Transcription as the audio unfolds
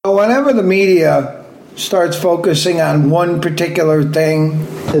whenever the media starts focusing on one particular thing,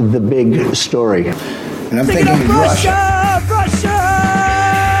 the big story. And I'm thinking of Russia.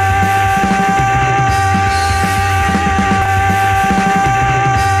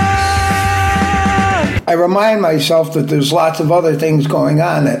 I remind myself that there's lots of other things going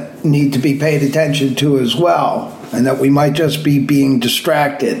on that need to be paid attention to as well, and that we might just be being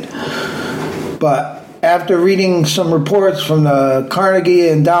distracted. But after reading some reports from the Carnegie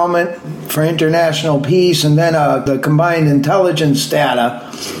Endowment for International Peace and then the combined intelligence data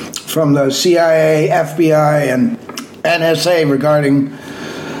from the CIA, FBI, and NSA regarding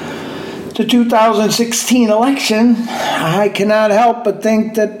the 2016 election, I cannot help but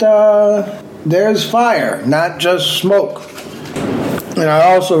think that there's fire, not just smoke. And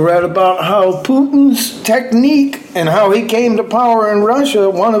I also read about how Putin's technique and how he came to power in Russia.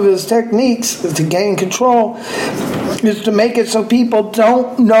 One of his techniques to gain control is to make it so people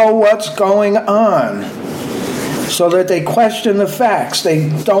don't know what's going on, so that they question the facts. They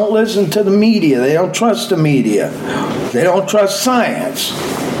don't listen to the media. They don't trust the media. They don't trust science.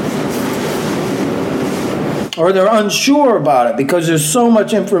 Or they're unsure about it because there's so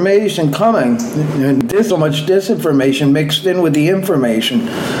much information coming, and there's so much disinformation mixed in with the information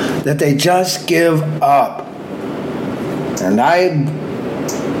that they just give up. And I'd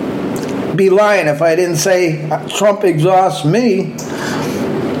be lying if I didn't say Trump exhausts me.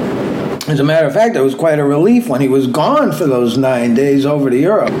 As a matter of fact, it was quite a relief when he was gone for those 9 days over to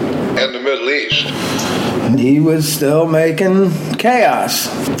Europe. And the Middle East. And he was still making chaos.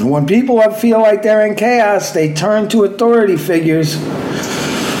 When people feel like they're in chaos, they turn to authority figures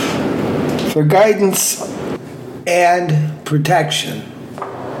for guidance and protection.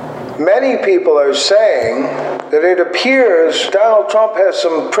 Many people are saying that it appears Donald Trump has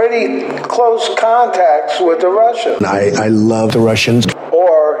some pretty close contacts with the Russians. I love the Russians.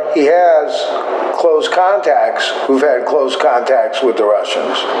 Or he has close contacts who've had close contacts with the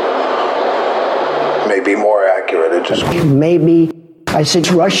Russians. Maybe more accurate. It just maybe I said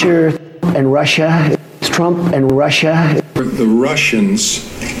Russia and Russia. It's Trump and Russia. The Russians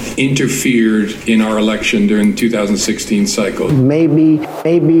interfered in our election during the 2016 cycle. Maybe.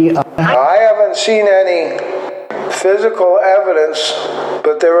 I haven't seen any physical evidence,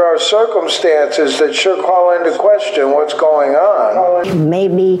 but there are circumstances that sure call into question what's going on.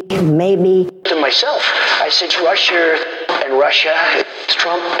 Maybe. To myself, I said Russia and Russia. It's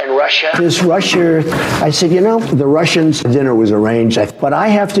Trump and Russia. This Russia, I said, the Russians' dinner was arranged, but I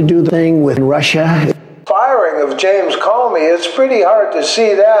have to do the thing with Russia. Firing of James Comey, it's pretty hard to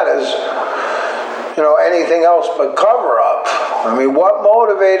see that as, anything else but cover-up. I mean, what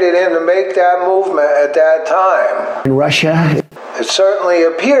motivated him to make that movement at that time? In Russia? It certainly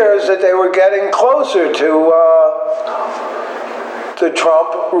appears that they were getting closer to the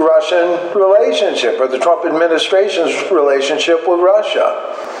Trump-Russian relationship, or the Trump administration's relationship with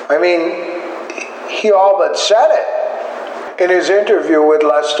Russia. I mean, he all but said it in his interview with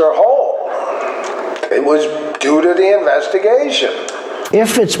Lester Holt. It was due to the investigation.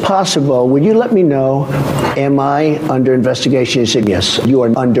 If it's possible, would you let me know, am I under investigation? He said, yes, you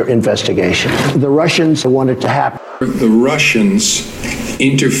are under investigation. The Russians wanted to happen. The Russians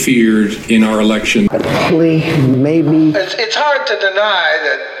interfered in our election. Maybe. It's hard to deny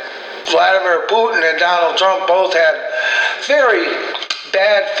that Vladimir Putin and Donald Trump both had very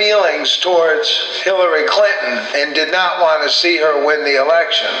bad feelings towards Hillary Clinton and did not want to see her win the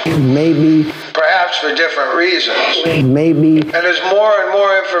election. Maybe. Perhaps for different reasons. Maybe. And as more and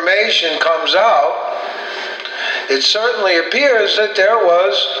more information comes out, it certainly appears that there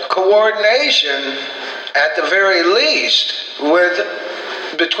was coordination, at the very least,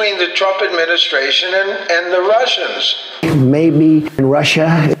 between the Trump administration and the Russians. Maybe in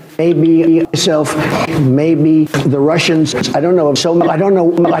Russia. Maybe myself, maybe the Russians. I don't know. I don't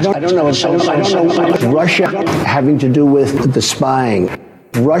know. Russia having to do with the spying.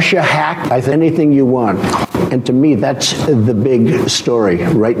 Russia hacked. I think anything you want. And to me, that's the big story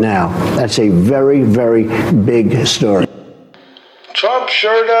right now. That's a very, very big story. Trump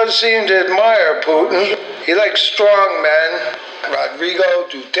sure does seem to admire Putin. He likes strong men. Rodrigo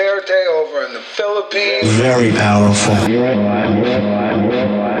Duterte over in the Philippines. Very powerful.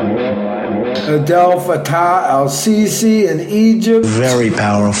 Abdel Fattah al-Sisi in Egypt. Very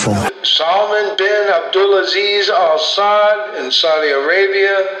powerful. Salman bin Abdulaziz al-Saud in Saudi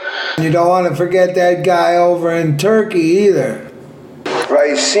Arabia. You don't want to forget that guy over in Turkey either.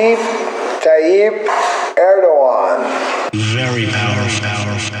 Recep Tayyip Erdogan. Very powerful.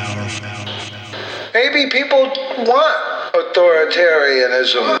 Maybe people want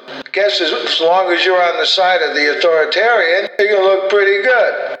authoritarianism. I guess as long as you're on the side of the authoritarian, you can look pretty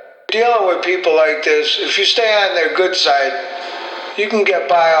good. Dealing with people like this, if you stay on their good side, you can get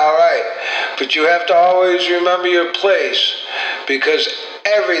by all right. But you have to always remember your place, because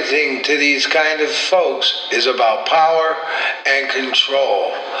everything to these kind of folks is about power and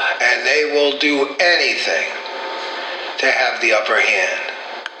control, and they will do anything to have the upper hand.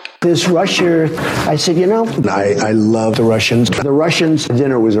 This Russia, I said, I love the Russians. The Russians'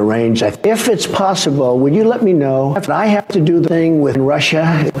 dinner was arranged. If it's possible, would you let me know if I have to do the thing with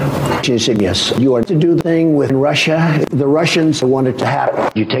Russia? She said, yes. You are to do the thing with Russia. The Russians want it to happen.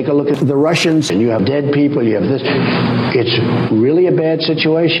 You take a look at the Russians, and you have dead people, you have this. It's really a bad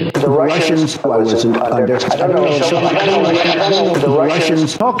situation. The Russians, I wasn't under. The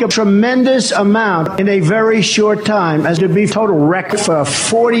Russians talk a tremendous amount in a very short time, as to be total wreck for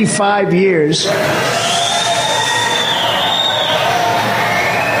 45 years.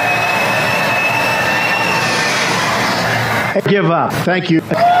 Give up. Thank you.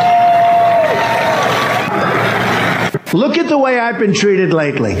 Look at the way I've been treated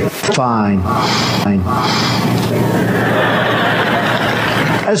lately. Fine.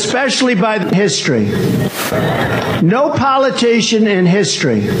 Especially by history. No politician in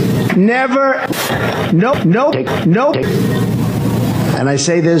history. Never. No. And I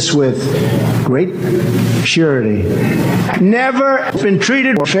say this with great surety. Never been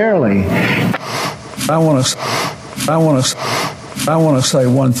treated fairly. I want to say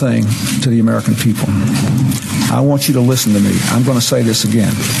one thing to the American people. I want you to listen to me. I'm going to say this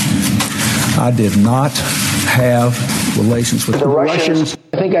again. I did not have relations with the Russians.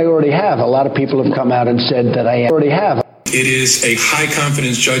 I think I already have. A lot of people have come out and said that I already have. It is a high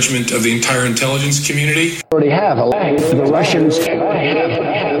confidence judgment of the entire intelligence community. Already have. The Russians.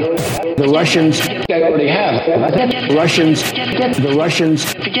 The Russians. I already have. The Russians. The Russians.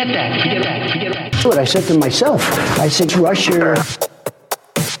 Forget that. What I said to myself. I said, Russia.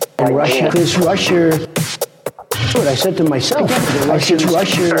 And Russia. This Russia. What I said to myself. I said,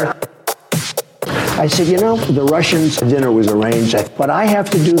 Russia. I said, the Russians' dinner was arranged, but I have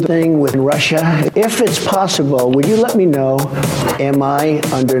to do the thing with Russia. If it's possible, would you let me know, am I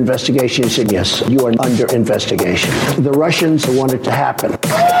under investigation? He said, yes, you are under investigation. The Russians want it to happen.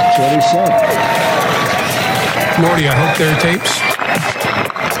 That's what he said. Morty, I hope there are tapes.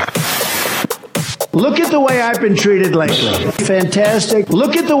 Look at the way I've been treated lately. Fantastic.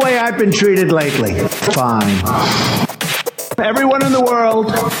 Look at the way I've been treated lately. Fine. Everyone in the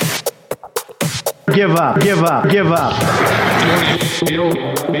world... Give up.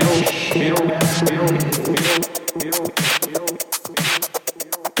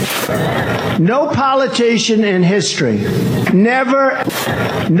 No politician in history. Never.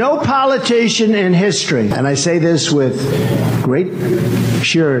 No politician in history. And I say this with great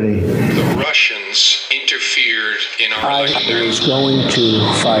surety. The Russians interfered in our election. I was going to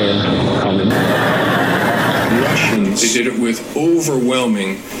fire Comey. Russians, they did it with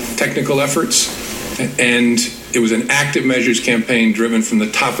overwhelming technical efforts. And it was an active measures campaign driven from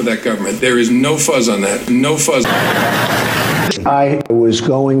the top of that government. There is no fuzz on that. No fuzz. I was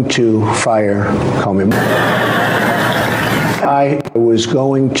going to fire Comey. I was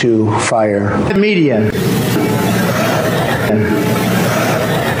going to fire the media.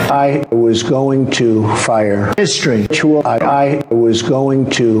 I was going to fire history. I was going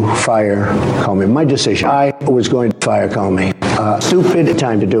to fire Comey. My decision. I was going to fire Comey. Stupid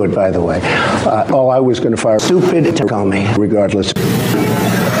time to do it, by the way. I was going to fire stupid Comey, regardless.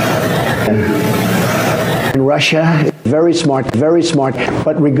 In Russia, very smart,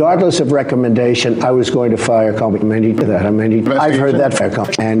 but regardless of recommendation, I was going to fire Comey. I've heard that fire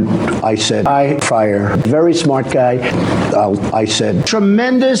Comey. And I said, I fire. Very smart guy. I said,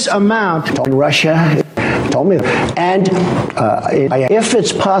 tremendous amount in Russia. Told me that. And if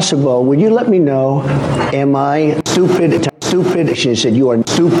it's possible, would you let me know, am I stupid? She said, you are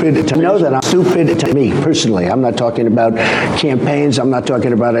stupid to know that I'm stupid to me personally. I'm not talking about campaigns. I'm not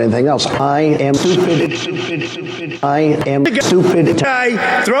talking about anything else. I am stupid. I am stupid. Guy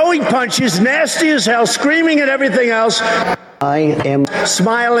throwing punches, nasty as hell, screaming at everything else. I am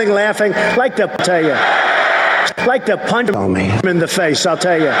smiling, laughing, like to tell you, like to punch him in the face, I'll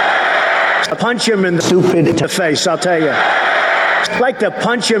tell you. Punch him in the stupid face, I'll tell you. Like to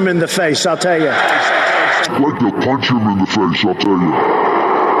punch him in the face, I'll tell you. Like to punch him in the face, I'll tell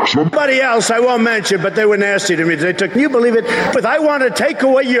you. Somebody else I won't mention, but they were nasty to me. They took, you believe it? But I want to take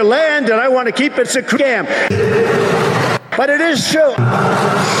away your land and I want to keep it a scam. But it is true.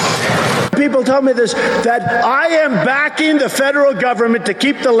 people told me this, that I am backing the federal government to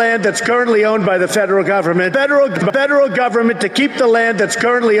keep the land that's currently owned by the federal government. Federal government to keep the land that's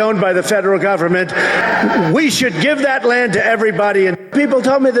currently owned by the federal government. We should give that land to everybody. And people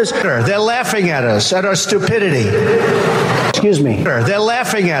told me this. They're laughing at us, at our stupidity. Excuse me. They're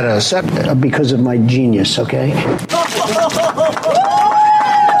laughing at us because of my genius, okay?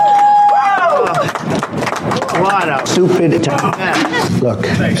 What a stupid time. Look,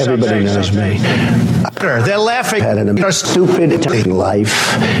 everybody knows me. They're laughing at a stupid life.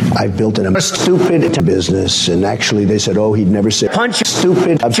 I've built a stupid business, and actually they said, oh, he'd never say punch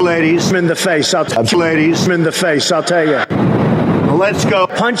stupid ladies in the face. Ladies in the face, I'll tell you. Let's go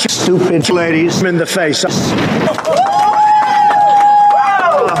punch stupid ladies in the face.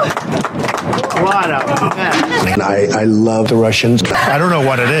 What a mess. I love the Russians. I don't know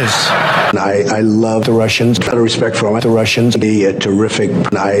what it is. I love the Russians. Out of respect for the Russians, the terrific.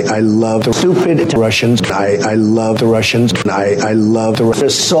 I love the stupid Russians. I love the Russians. I love the Russians. They're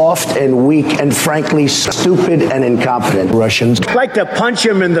soft and weak and frankly stupid and incompetent Russians. I'd like to punch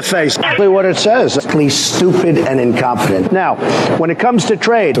him in the face. Exactly what it says. Stupid and incompetent. Now, when it comes to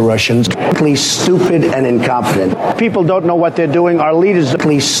trade, the Russians, stupid and incompetent. People don't know what they're doing. Our leaders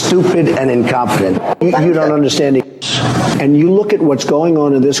are stupid and incompetent. You don't understand it. And you look at what's going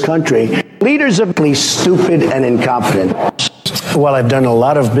on in this country, leaders are stupid and incompetent. Well, I've done a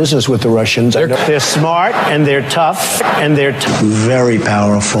lot of business with the Russians. They're smart and they're tough and they're very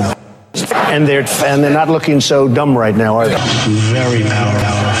powerful. And they're not looking so dumb right now, are they? Very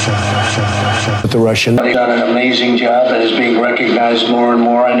powerful. With the Russians. They've done an amazing job that is being recognized more and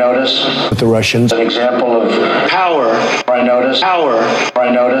more, I notice. With the Russians. An example of power, I notice. Power,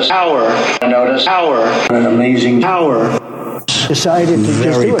 I notice. Power, I notice. Power. An amazing power. Decided to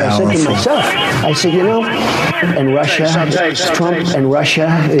just do it. I said to myself, I said, you know, and Russia, Trump and Russia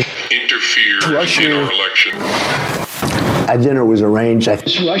interfere in our election. A dinner was arranged. I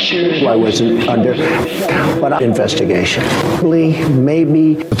wasn't under, but investigation.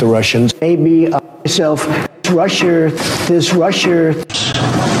 Maybe with the Russians. Maybe myself. This Russia.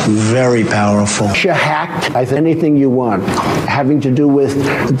 Very powerful. Russia hacked. I think anything you want, having to do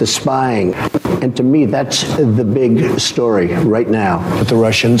with the spying. And to me, that's the big story right now. With the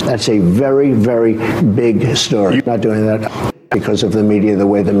Russians, that's a very, very big story. Not doing that because of the media, the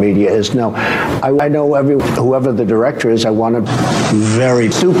way the media is. No, I know whoever the director is, I want to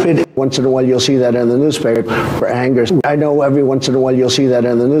very stupid. Once in a while, you'll see that in the newspaper for anger. I know every once in a while, you'll see that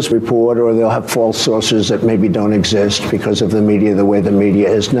in the news report, or they'll have false sources that maybe don't exist because of the media, the way the media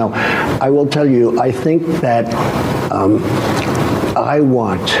is. No, I will tell you, I think that I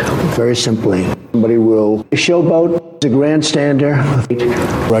want, very simply, somebody will showboat, the grandstander,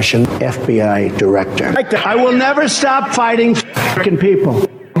 Russian FBI director. I will never stop fighting fucking people.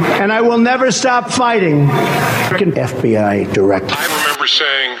 And I will never stop fighting FBI director. I remember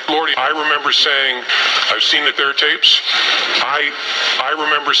saying, Lordy, I've seen the their tapes. I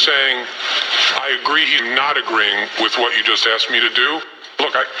remember saying, I agree he's not agreeing with what you just asked me to do.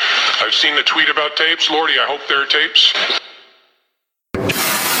 Look, I've seen the tweet about tapes. Lordy, I hope there are tapes.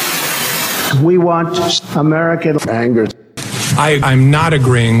 We want American anger. I'm not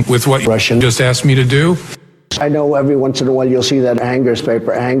agreeing with what Russian just asked me to do. I know every once in a while you'll see that anger,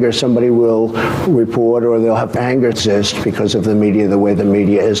 somebody will report, or they'll have anger exist because of the media, the way the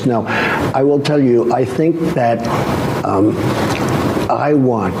media is. No, I will tell you, I think that I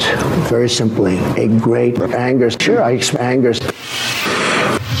want, very simply, a great anger. Sure, anger.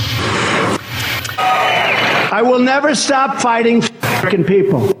 I will never stop fighting fucking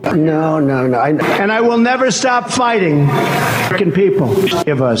people. No. And I will never stop fighting fucking people.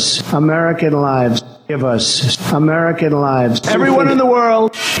 Give us American lives. Give us American lives. Everyone in the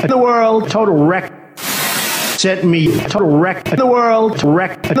world, total wreck. Set me, total wreck. The world,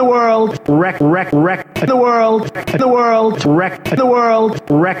 wreck. The world, wreck. The world, the world, wreck. The world,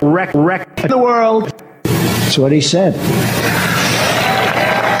 wreck. The world. That's what he said.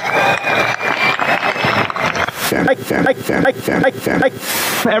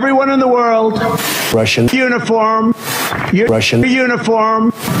 Everyone in the world, Russian uniform, Russian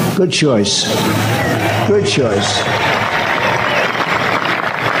uniform. Good choice. Good choice.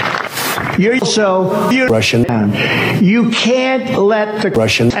 You're also Russian. You can't let the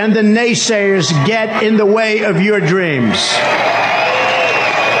Russian and the naysayers get in the way of your dreams.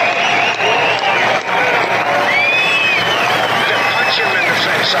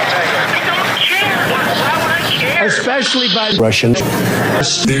 Especially by Russians.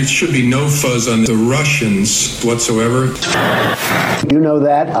 There should be no fuzz on the Russians whatsoever. You know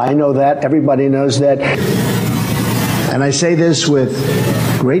that. I know that. Everybody knows that. And I say this with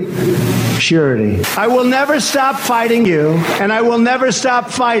great surety. I will never stop fighting you, and I will never stop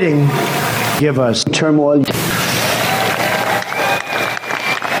fighting. Give us turmoil.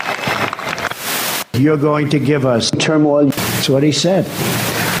 You're going to give us turmoil. That's what he said.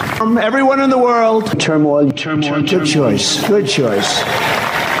 From everyone in the world, turmoil. Good choice. Good choice.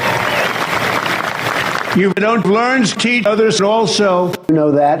 You don't learn to teach others also. You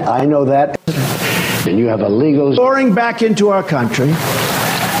know that. I know that. And you have a legal pouring back into our country.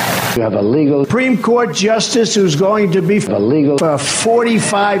 You have a legal Supreme Court justice who's going to be illegal for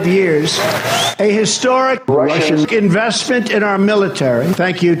 45 years. A historic Russian investment in our military.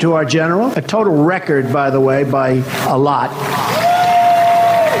 Thank you to our general. A total record, by the way, by a lot.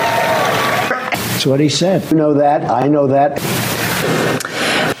 That's what he said. You know that. I know that.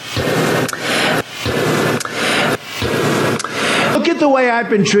 Look at the way I've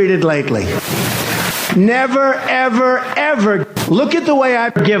been treated lately. Never, ever, ever. Look at the way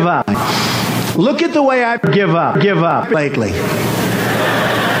I give up. Look at the way I give up lately.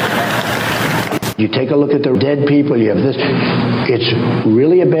 You take a look at the dead people, you have this. It's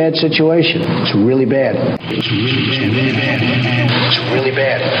really a bad situation. It's really bad. It's really bad. It's really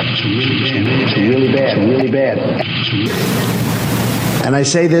bad. It's really bad. It's really bad. And I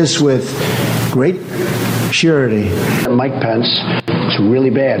say this with great surety. Mike Pence, it's really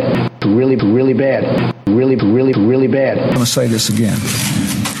bad. It's really, really bad. Really, really, really bad. I'm going to say this again.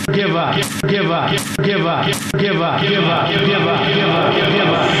 Give up. Give up. Give up. Give up. Give up. Give up. Give up. Give up.